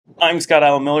I'm Scott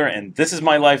Allen Miller, and this is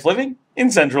my life living in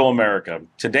Central America.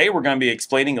 Today we're going to be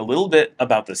explaining a little bit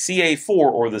about the CA4,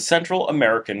 or the Central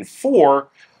American 4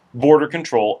 Border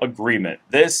Control Agreement.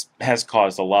 This has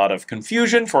caused a lot of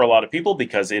confusion for a lot of people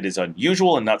because it is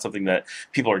unusual and not something that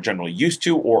people are generally used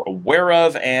to or aware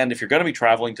of. And if you're going to be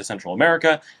traveling to Central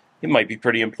America, it might be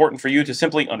pretty important for you to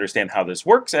simply understand how this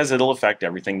works, as it'll affect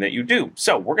everything that you do.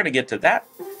 So we're going to get to that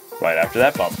right after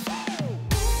that bump.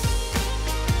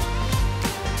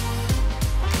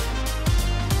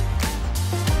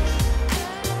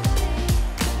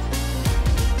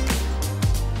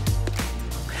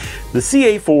 The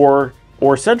CA4,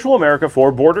 or Central America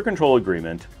 4 Border Control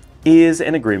Agreement, is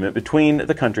an agreement between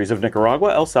the countries of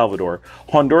Nicaragua, El Salvador,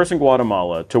 Honduras, and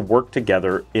Guatemala to work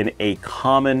together in a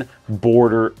common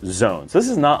border zone. So this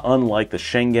is not unlike the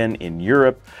Schengen in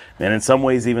Europe, and in some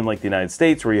ways even like the United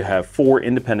States, where you have 4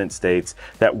 independent states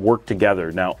that work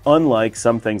together. Now, unlike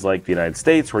some things like the United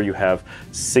States, where you have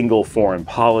single foreign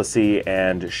policy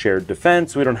and shared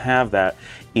defense, we don't have that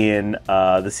in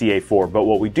the CA4. But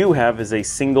what we do have is a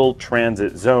single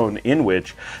transit zone in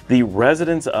which the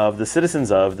residents of, the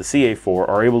citizens of the CA4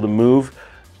 are able to move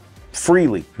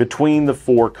freely between the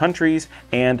 4 countries,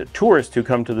 and tourists who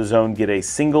come to the zone get a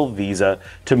single visa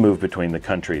to move between the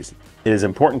countries. It is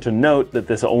important to note that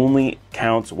this only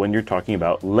counts when you're talking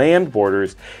about land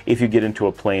borders. If you get into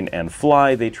a plane and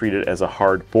fly, they treat it as a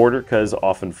hard border because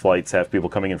often flights have people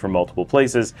coming in from multiple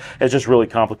places. It's just really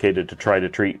complicated to try to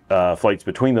treat flights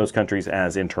between those countries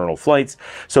as internal flights.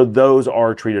 So those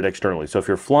are treated externally. So if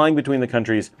you're flying between the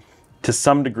countries, to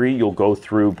some degree, you'll go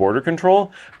through border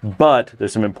control, but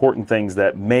there's some important things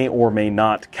that may or may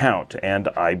not count. And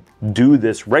I do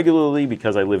this regularly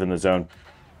because I live in the zone.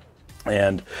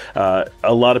 And a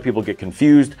lot of people get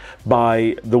confused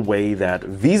by the way that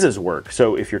visas work.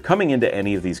 So if you're coming into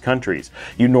any of these countries,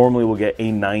 you normally will get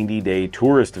a 90-day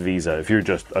tourist visa if you're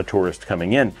just a tourist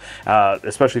coming in,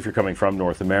 especially if you're coming from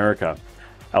North America.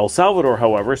 El Salvador,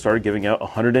 however, started giving out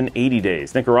 180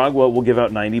 days. Nicaragua will give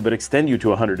out 90 but extend you to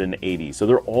 180. So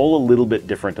they're all a little bit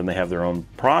different and they have their own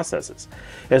processes.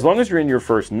 As long as you're in your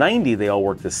first 90, they all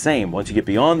work the same. Once you get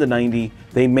beyond the 90,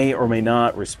 they may or may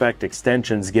not respect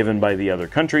extensions given by the other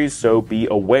countries. So be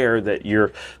aware that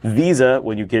your visa,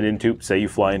 when you get into, say you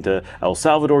fly into El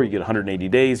Salvador, you get 180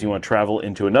 days, you want to travel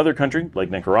into another country like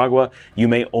Nicaragua, you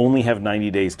may only have 90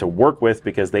 days to work with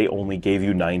because they only gave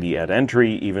you 90 at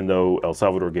entry, even though El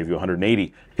Salvador gave you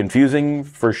 180. Confusing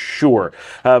for sure,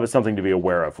 but something to be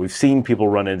aware of. We've seen people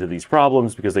run into these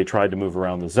problems because they tried to move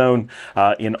around the zone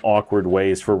in awkward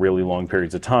ways for really long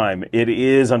periods of time. It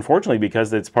is, unfortunately,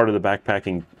 because it's part of the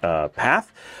backpacking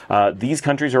path. These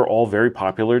countries are all very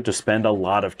popular to spend a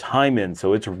lot of time in,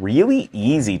 so it's really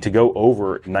easy to go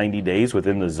over 90 days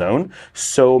within the zone.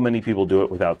 So many people do it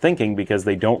without thinking because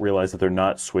they don't realize that they're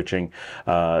not switching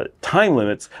time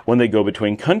limits when they go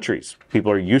between countries.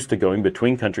 People are used to going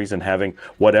between countries and having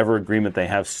whatever agreement they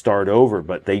have start over,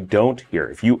 but they don't here.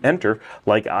 If you enter,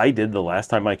 like I did the last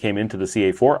time I came into the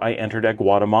CA4, I entered at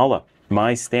Guatemala.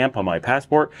 My stamp on my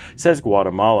passport says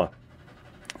Guatemala.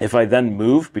 If I then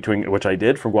move between, which I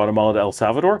did, from Guatemala to El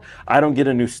Salvador, I don't get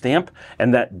a new stamp,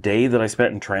 and that day that I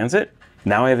spent in transit,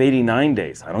 now I have 89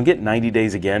 days. I don't get 90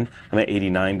 days again. I'm at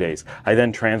 89 days. I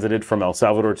then transited from El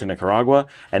Salvador to Nicaragua,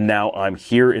 and now I'm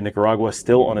here in Nicaragua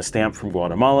still on a stamp from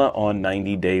Guatemala on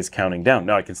 90 days counting down.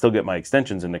 Now I can still get my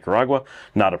extensions in Nicaragua,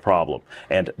 not a problem.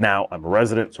 And now I'm a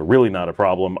resident, so really not a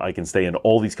problem. I can stay in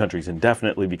all these countries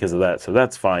indefinitely because of that, so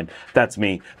that's fine. That's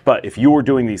me. But if you're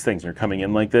doing these things and you're coming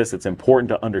in like this, it's important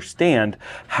to understand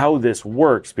how this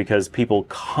works because people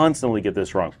constantly get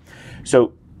this wrong.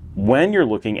 So when you're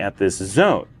looking at this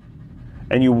zone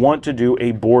and you want to do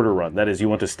a border run, that is, you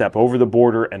want to step over the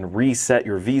border and reset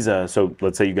your visa. So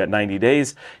let's say you got 90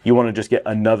 days, you want to just get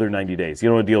another 90 days. You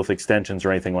don't want to deal with extensions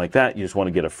or anything like that. You just want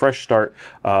to get a fresh start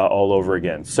all over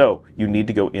again. So you need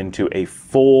to go into a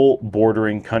full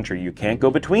bordering country. You can't go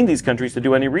between these countries to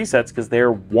do any resets because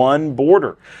they're one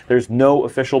border. There's no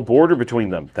official border between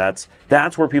them. That's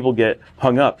where people get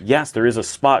hung up. Yes, there is a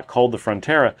spot called the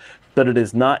frontera, but it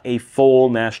is not a full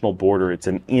national border. It's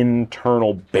an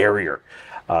internal barrier.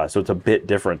 So it's a bit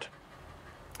different.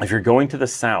 If you're going to the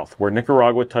south, where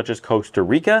Nicaragua touches Costa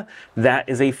Rica, that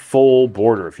is a full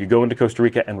border. If you go into Costa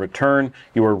Rica and return,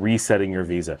 you are resetting your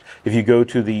visa. If you go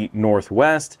to the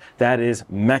northwest, that is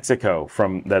Mexico,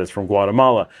 that is from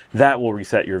Guatemala. That will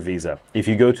reset your visa. If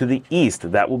you go to the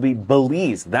east, that will be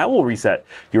Belize. That will reset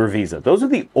your visa. Those are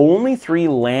the only 3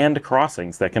 land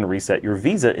crossings that can reset your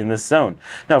visa in this zone.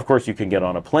 Now, of course, you can get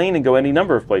on a plane and go any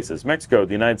number of places. Mexico,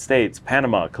 the United States,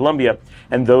 Panama, Colombia,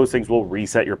 and those things will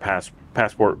reset your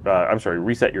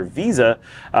reset your visa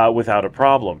without a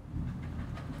problem.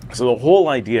 So the whole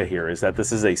idea here is that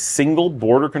this is a single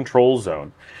border control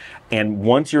zone. And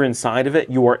once you're inside of it,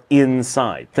 you are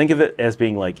inside. Think of it as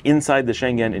being like inside the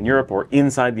Schengen in Europe, or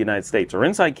inside the United States, or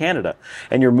inside Canada.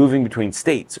 And you're moving between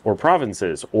states or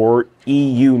provinces or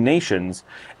EU nations,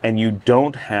 and you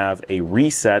don't have a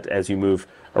reset as you move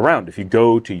around. If you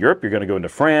go to Europe, you're going to go into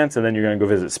France, and then you're going to go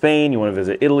visit Spain. You want to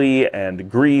visit Italy and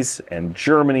Greece and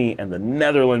Germany and the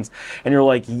Netherlands. And you're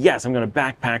like, yes, I'm going to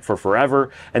backpack for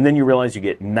forever. And then you realize you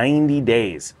get 90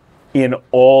 days in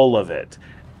all of it.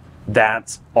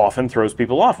 That often throws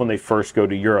people off when they first go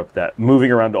to Europe, that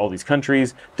moving around to all these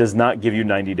countries does not give you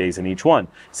 90 days in each one.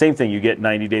 Same thing, you get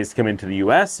 90 days to come into the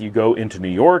US, you go into New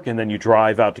York, and then you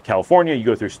drive out to California, you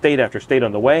go through state after state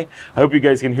on the way. I hope you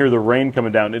guys can hear the rain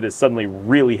coming down. It is suddenly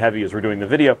really heavy as we're doing the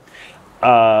video.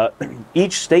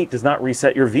 Each state does not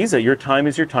reset your visa. Your time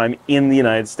is your time in the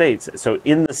United States. So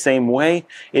in the same way,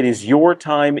 it is your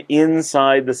time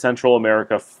inside the Central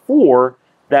America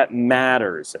that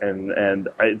matters. And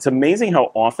it's amazing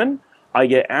how often I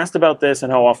get asked about this,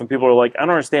 and how often people are like, I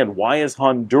don't understand, why is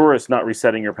Honduras not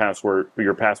resetting your passport,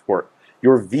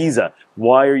 your visa?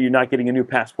 Why are you not getting a new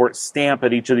passport stamp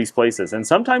at each of these places? And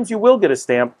sometimes you will get a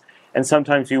stamp, and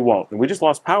sometimes you won't. And we just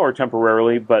lost power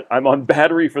temporarily, but I'm on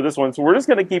battery for this one, so we're just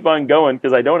going to keep on going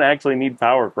because I don't actually need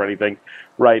power for anything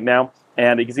right now.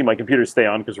 And you can see my computer stay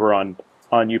on because we're on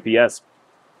UPS.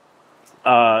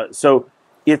 So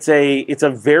it's a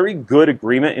very good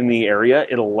agreement in the area.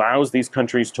 It allows these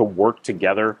countries to work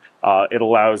together. It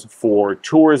allows for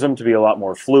tourism to be a lot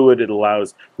more fluid. It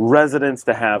allows residents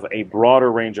to have a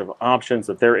broader range of options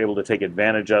that they're able to take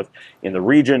advantage of in the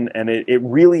region. And it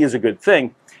really is a good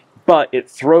thing. But it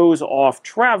throws off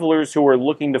travelers who are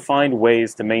looking to find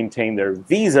ways to maintain their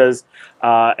visas.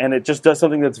 And it just does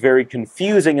something that's very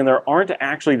confusing. And there aren't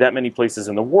actually that many places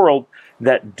in the world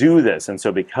that do this. And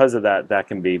so because of that, that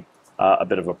can be a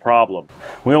bit of a problem.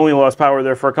 We only lost power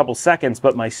there for a couple seconds,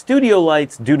 but my studio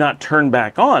lights do not turn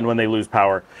back on when they lose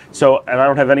power. So, and I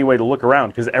don't have any way to look around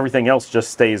because everything else just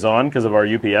stays on because of our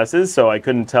UPSs, so I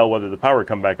couldn't tell whether the power would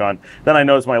come back on. Then I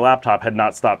noticed my laptop had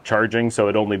not stopped charging, so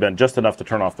it only been just enough to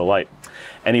turn off the light.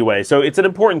 Anyway, so it's an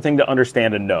important thing to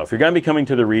understand and know. If you're going to be coming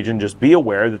to the region, just be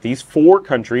aware that these 4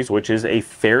 countries, which is a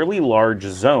fairly large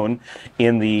zone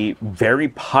in the very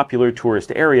popular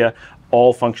tourist area,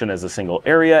 all function as a single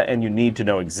area, and you need to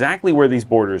know exactly where these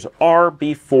borders are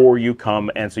before you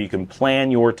come, and so you can plan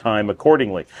your time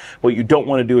accordingly. What you don't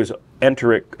want to do is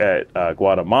enter it at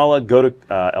Guatemala, go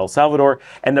to El Salvador,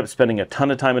 end up spending a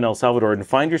ton of time in El Salvador, and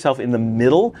find yourself in the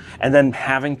middle, and then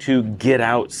having to get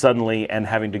out suddenly and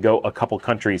having to go a couple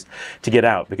countries to get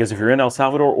out. Because if you're in El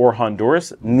Salvador or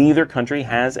Honduras, neither country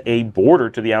has a border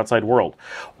to the outside world.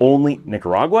 Only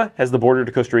Nicaragua has the border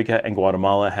to Costa Rica, and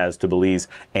Guatemala has to Belize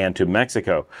and to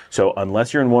Mexico. So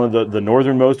unless you're in one of the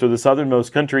northernmost or the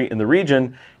southernmost country in the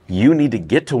region, you need to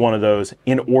get to one of those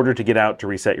in order to get out to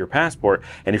reset your passport.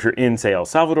 And if you're in, say, El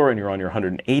Salvador and you're on your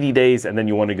 180 days and then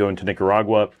you want to go into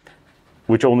Nicaragua,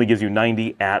 which only gives you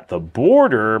 90 at the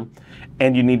border,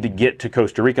 and you need to get to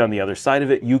Costa Rica on the other side of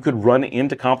it, you could run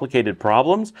into complicated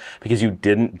problems because you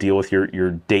didn't deal with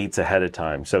your dates ahead of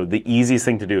time. So the easiest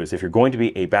thing to do is, if you're going to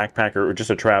be a backpacker or just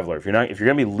a traveler, if you're going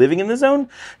to be living in the zone,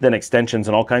 then extensions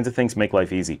and all kinds of things make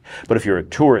life easy. But if you're a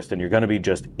tourist and you're going to be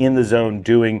just in the zone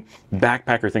doing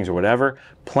backpacker things or whatever,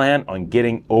 plan on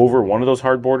getting over one of those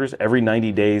hard borders every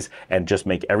 90 days and just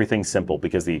make everything simple,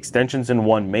 because the extensions in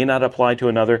one may not apply to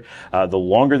another. The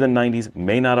longer than 90s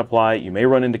may not apply. You may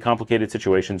run into complicated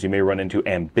situations. You may run into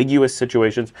ambiguous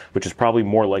situations, which is probably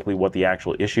more likely what the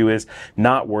actual issue is.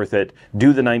 Not worth it.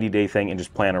 Do the 90-day thing and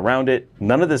just plan around it.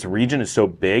 None of this region is so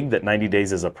big that 90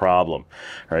 days is a problem.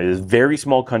 All right, it's very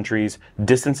small countries.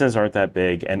 Distances aren't that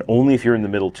big, and only if you're in the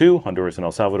middle too, Honduras and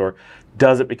El Salvador,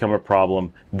 does it become a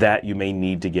problem that you may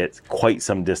need to get quite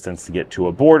some distance to get to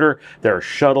a border. There are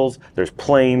shuttles, there's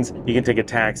planes, you can take a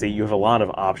taxi, you have a lot of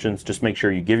options. Just make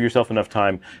sure you give yourself enough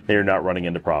time that you're not running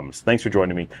into problems. Thanks for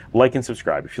joining me. Like and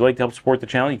subscribe. If you'd like to help support the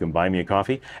channel, you can buy me a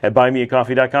coffee at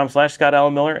buymeacoffee.com/Scott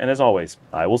Allen Miller. And as always,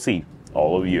 I will see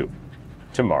all of you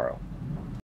tomorrow.